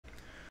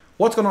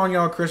What's going on,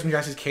 y'all? Chris from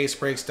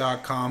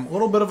JaspysCaseBreaks.com. A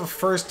little bit of a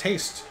first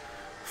taste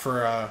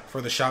for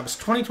the shop. It's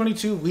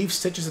 2022 Leaf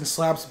Stitches and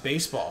Slabs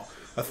Baseball,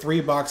 a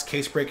 3-box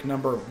case break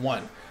number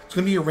 1. It's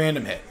going to be a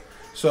random hit.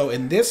 So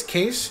in this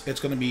case, it's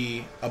going to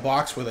be a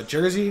box with a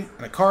jersey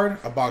and a card,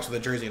 a box with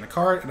a jersey and a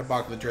card, and a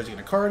box with a jersey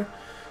and a card.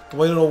 The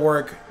way it'll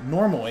work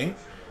normally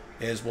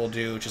is we'll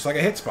do just like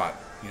a hit spot.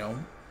 You know,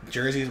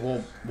 jerseys,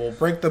 we'll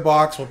break the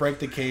box, we'll break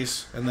the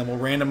case, and then we'll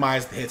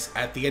randomize the hits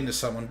at the end of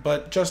someone.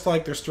 But just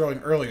like there's throwing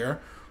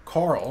earlier,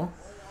 Carl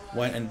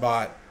went and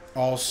bought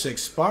all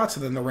 6 spots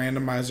and then the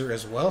randomizer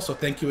as well. So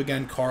thank you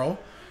again, Carl.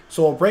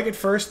 So we'll break it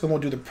first, then we'll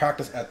do the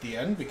practice at the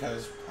end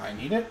because I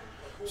need it.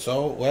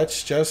 So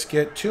let's just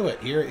get to it.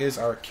 Here is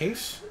our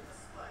case.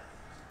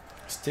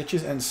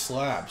 Stitches and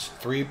Slabs.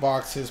 3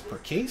 boxes per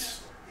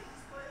case.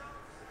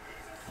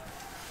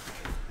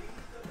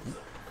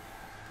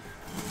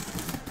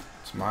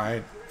 It's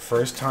my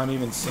first time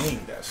even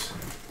seeing this.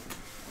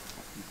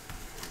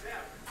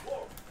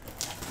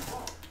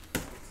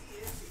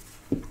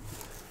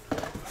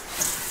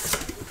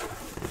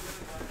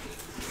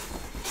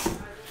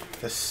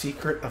 The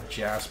Secret of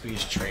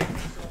Jaspy's Trading.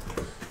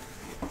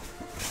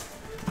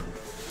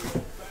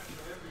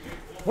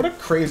 What a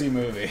crazy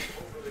movie,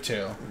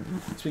 too.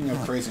 Speaking of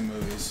crazy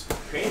movies,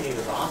 Crazy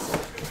is awesome.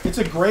 it's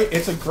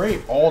a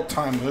great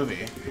all-time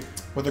movie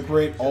with a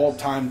great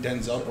all-time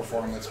Denzel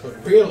performance.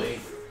 But really,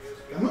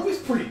 the movie's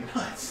pretty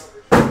nuts.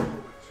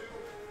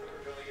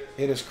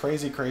 It is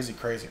crazy, crazy,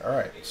 crazy. All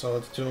right, so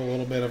let's do a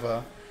little bit of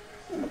a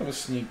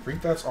sneak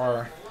peek. That's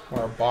what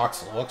our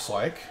box looks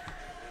like.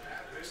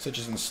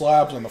 Stitches and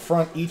Slabs on the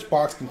front. Each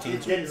box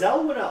contains... Did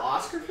Denzel win an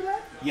Oscar for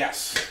that?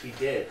 Yes. He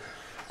did.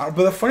 But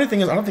the funny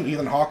thing is, I don't think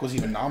Ethan Hawke was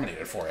even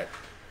nominated for it.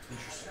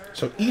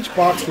 So each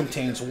box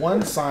contains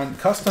 1 signed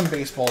custom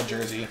baseball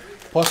jersey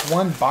plus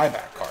 1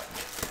 buyback card.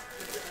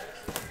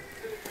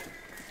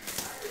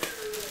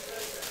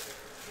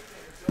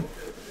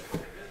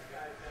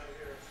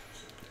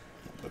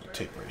 Put the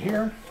tape right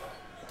here.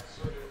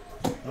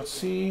 Let's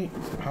see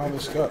how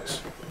this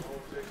goes.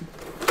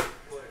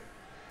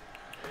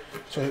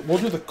 So we'll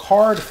do the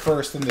card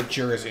first, then the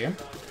jersey.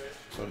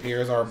 So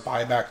here's our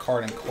buyback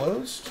card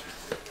enclosed.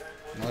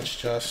 And let's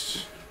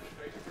just...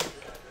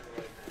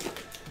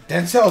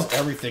 Denzel's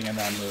everything in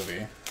that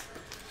movie.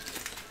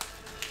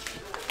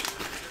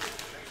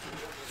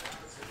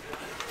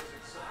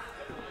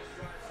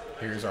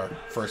 Here's our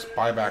first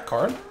buyback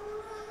card.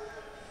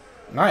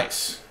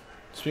 Nice.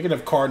 Speaking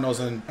of Cardinals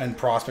and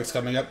prospects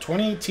coming up,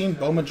 2018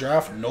 Bowman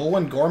Draft,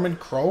 Nolan Gorman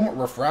Chrome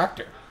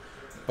Refractor.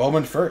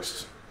 Bowman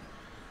first.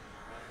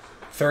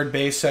 Third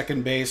base,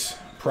 second base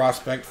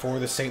prospect for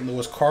the St.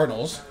 Louis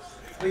Cardinals.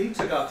 Well, he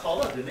took a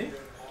call up, didn't he?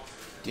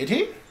 Did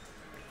he?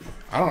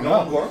 I don't know.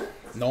 Nolan Gorman?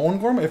 Nolan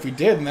Gorman? If he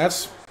did, then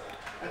that's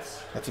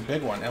a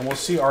big one. And we'll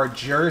see our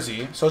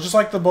jersey. So just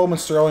like the Bowman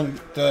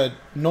Sterling, the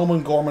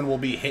Nolan Gorman will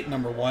be hit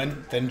number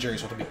 1, then jersey.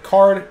 So it'll be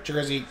card,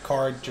 jersey,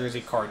 card,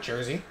 jersey, card,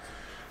 jersey.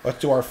 Let's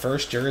do our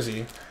first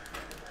jersey.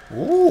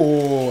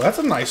 Ooh, that's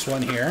a nice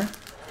one here.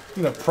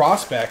 You know,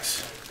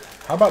 prospects.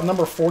 How about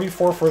number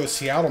 44 for the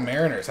Seattle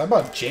Mariners? How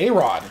about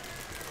J-Rod?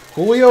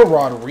 Julio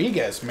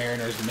Rodriguez,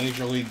 Mariners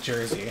Major League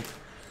jersey.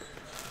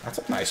 That's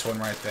a nice one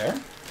right there.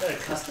 Is that a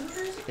custom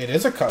jersey? It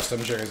is a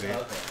custom jersey.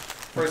 Okay.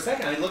 For a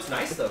second, it looks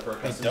nice though for a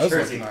custom It does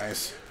jersey. look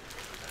nice.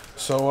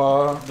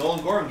 So,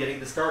 Nolan Gorman getting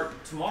the start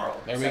tomorrow.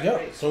 there we go.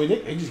 Base. So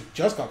he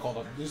just got called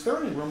up. Is there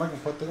any room I can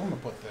put this? I'm going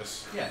to put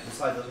this. Yeah, you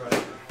slide those right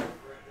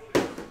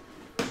in.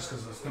 Just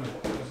because there's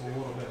a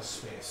little bit of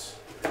space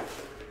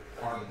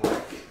on the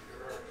break.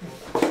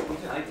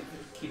 I can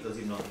keep those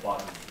even on the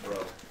bottom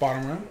row.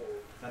 Bottom row?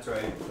 That's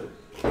right. I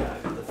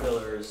put the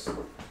fillers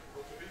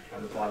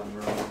on the bottom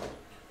row.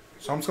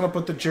 So I'm just going to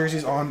put the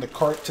jerseys on the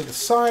cart to the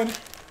side,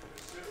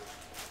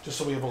 just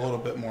so we have a little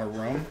bit more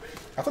room.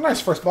 That's a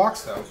nice first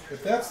box, though.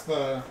 If that's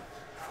the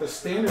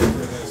standard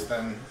for this,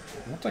 then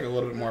we'll take a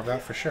little bit more of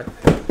that for sure.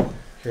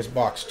 Here's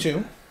box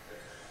 2.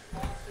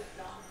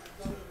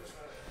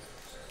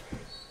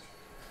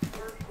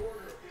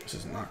 This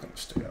is not going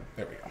to stick up.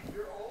 There we go.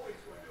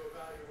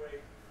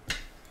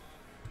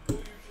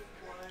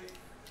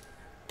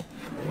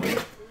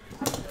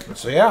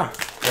 So yeah,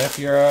 if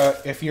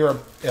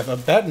a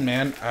betting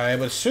man, I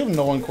would assume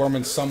Nolan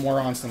Gorman's somewhere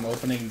on some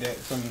opening day,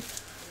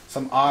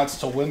 some odds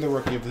to win the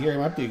Rookie of the Year. He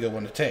might be a good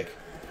one to take.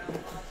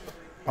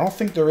 I don't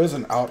think there is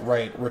an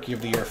outright Rookie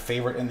of the Year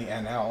favorite in the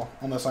NL,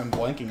 unless I'm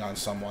blanking on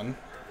someone.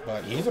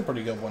 But he's a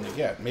pretty good one to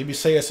get. Maybe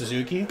Seiya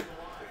Suzuki,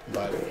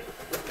 but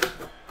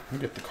let me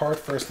get the card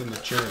first and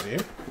the jersey.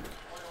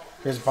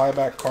 Here's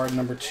buyback card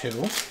number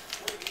 2.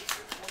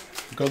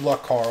 Good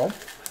luck, Carl.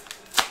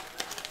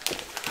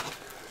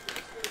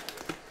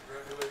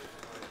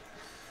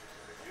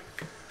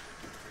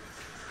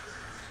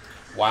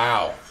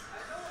 Wow.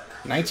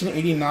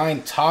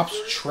 1989 Topps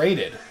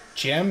Traded.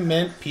 Gem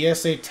Mint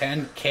PSA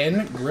 10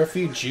 Ken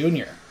Griffey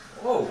Jr.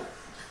 Whoa.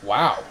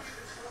 Wow.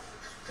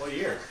 What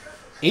year?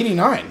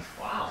 89.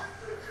 Wow.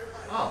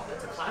 Oh,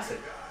 that's a classic.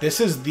 This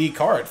is the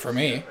card for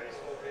me.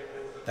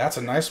 That's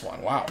a nice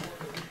one. Wow.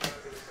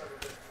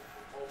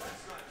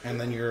 And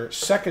then your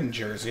second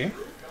jersey.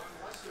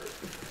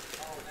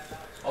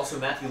 Also,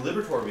 Matthew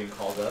Liberatore being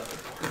called up.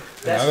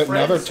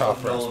 Another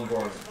top Nolan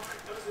Gorman.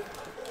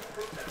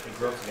 They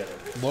grew up together.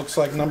 Looks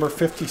like number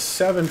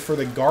 57 for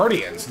the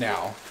Guardians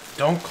now.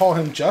 Don't call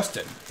him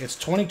Justin. It's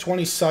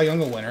 2020 Cy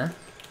Young Award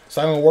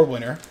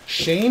winner,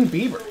 Shane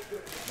Bieber.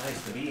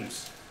 Nice, the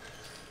Biebs.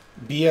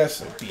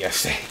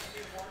 BSA.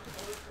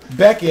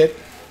 Beckett,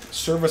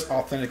 service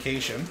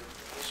authentication.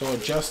 So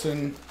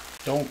Justin,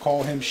 don't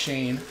call him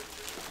Shane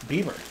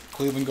Bieber.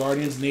 Cleveland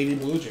Guardians, navy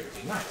blue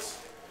jersey. Nice.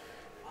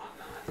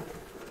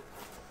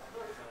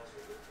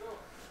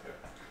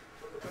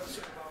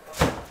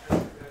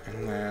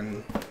 And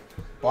then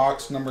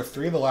box number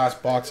 3, the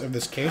last box of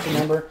this case.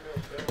 Remember,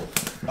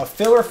 a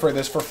filler for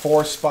this for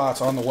 4 spots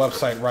on the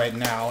website right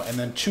now, and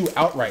then 2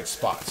 outright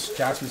spots.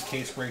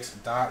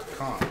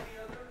 JaspysCaseBreaks.com.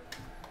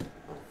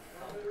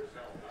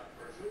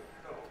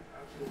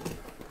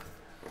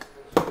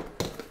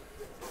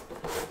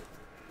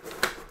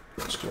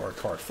 Let's do our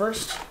card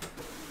first.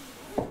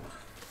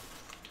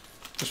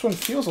 This one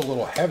feels a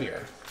little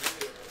heavier.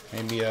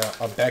 Maybe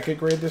a Beckett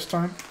grade this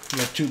time. You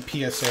have 2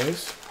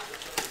 PSAs.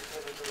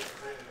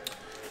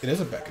 It is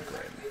a Beckett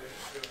grade.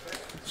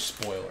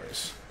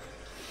 Spoilers.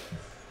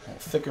 A little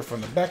thicker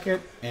from the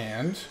Beckett,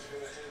 and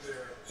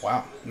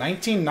wow,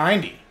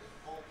 1990.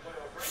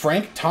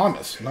 Frank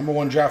Thomas,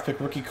 #1 draft pick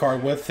rookie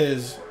card with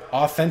his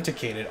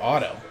authenticated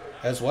auto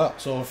as well.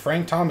 So a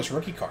Frank Thomas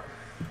rookie card.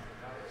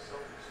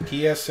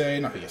 PSA,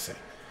 not PSA.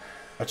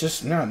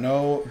 Just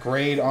no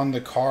grade on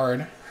the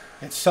card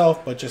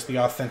itself, but just the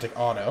authentic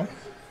auto.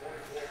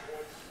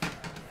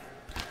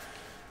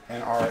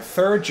 And our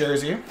third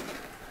jersey.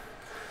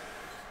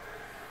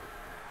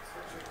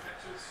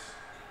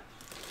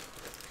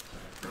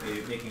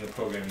 Making a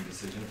programming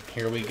decision.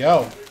 Here we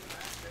go.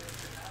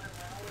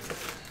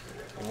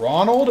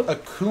 Ronald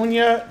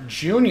Acuna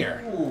Jr.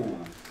 Ooh.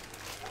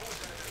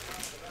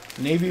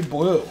 Navy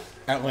blue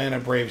Atlanta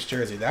Braves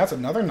jersey. That's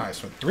another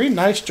nice one. 3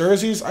 nice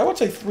jerseys. I would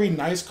say 3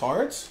 nice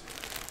cards.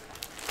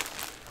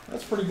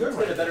 That's pretty good.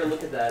 Let's get a better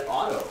look at that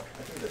auto.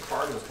 I think the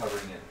card was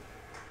covering it.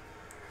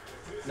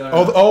 No,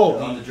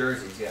 on the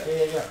jerseys, yeah.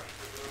 Yeah.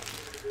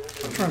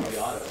 I'm trying to. The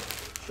auto.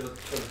 Show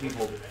the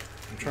people.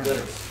 I'm trying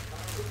to.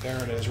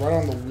 There it is, right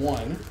on the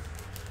 1.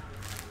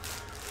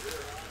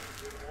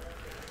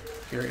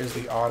 Here is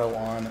the auto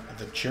on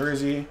the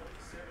jersey.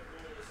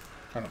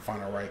 Trying to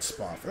find a right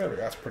spot. There we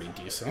go. That's pretty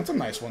decent. That's a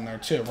nice one there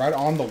too. Right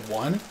on the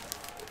 1.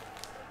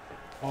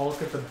 I'll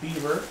look at the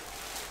Beaver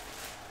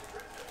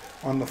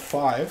on the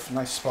 5.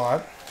 Nice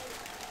spot.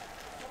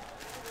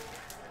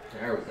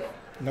 There we go.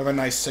 Another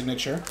nice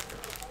signature.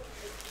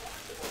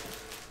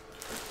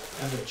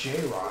 And the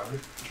J-Rod.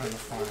 Trying to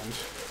find.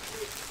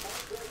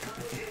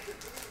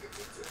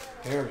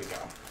 There we go.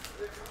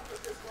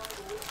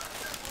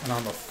 And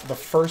on the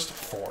first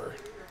 4.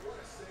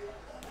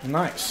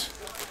 Nice.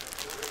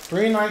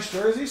 3 nice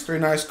jerseys, 3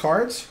 nice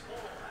cards.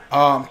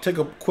 Take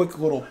a quick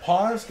little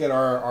pause, get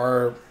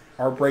our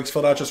breaks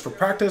filled out just for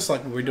practice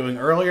like we were doing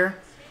earlier.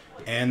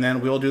 And then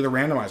we'll do the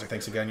randomizer.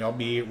 Thanks again. Y'all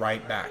be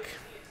right back.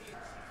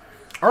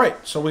 All right,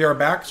 so we are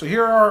back. So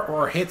here are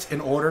our hits in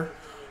order.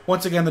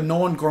 Once again, the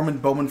Nolan Gorman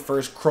Bowman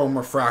First Chrome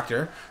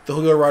Refractor, the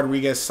Julio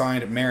Rodriguez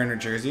signed Mariner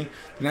jersey,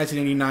 the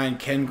 1989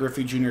 Ken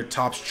Griffey Jr.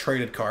 Topps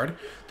traded card,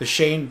 the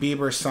Shane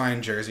Bieber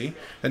signed jersey,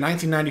 the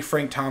 1990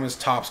 Frank Thomas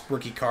Topps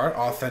rookie card,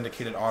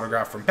 authenticated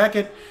autograph from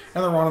Beckett,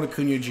 and the Ronald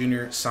Acuna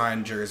Jr.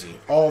 signed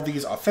jersey. All of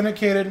these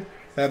authenticated.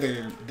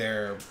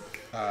 Their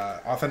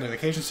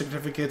authentication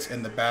certificates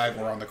in the bag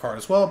were on the card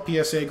as well.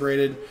 PSA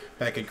graded,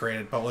 Beckett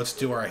graded. But let's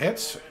do our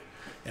hits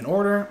in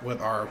order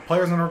with our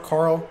players in order.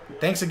 Carl,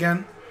 thanks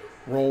again.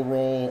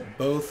 Roll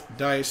both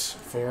dice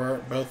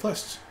for both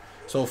lists.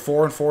 So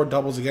 4 and 4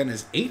 doubles again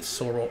is 8.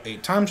 So we'll roll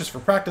 8 times just for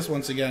practice.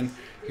 Once again,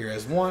 here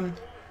is 1,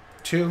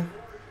 2,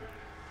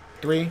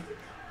 3,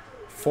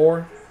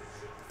 4,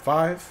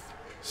 5,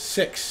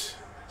 6,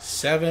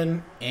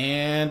 7,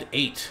 and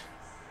 8.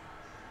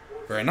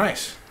 Very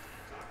nice.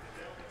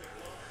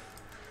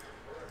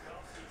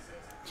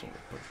 So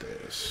we'll put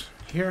this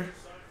here.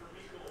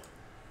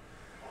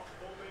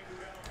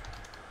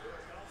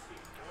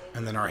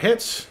 And then our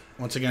hits.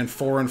 Once again,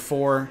 4 and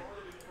 4,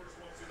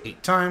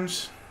 8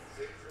 times.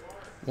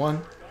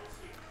 1,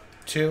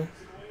 2,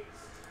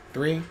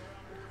 3,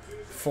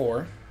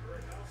 4,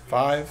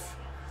 5,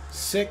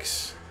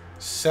 6,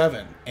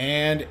 7,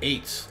 and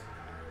 8.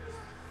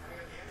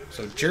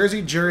 So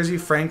jersey,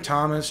 Frank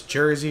Thomas,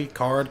 jersey,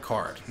 card.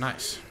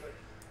 Nice.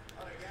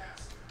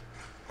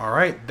 All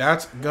right,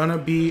 that's gonna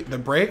be the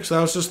break. So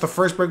that was just the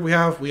first break we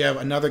have. We have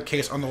another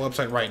case on the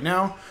website right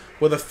now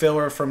with a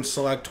filler from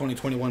Select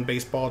 2021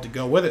 Baseball to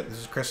go with it. This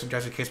is Chris from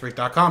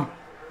JaspysCaseBreaks.com.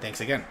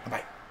 Thanks again.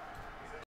 Bye-bye.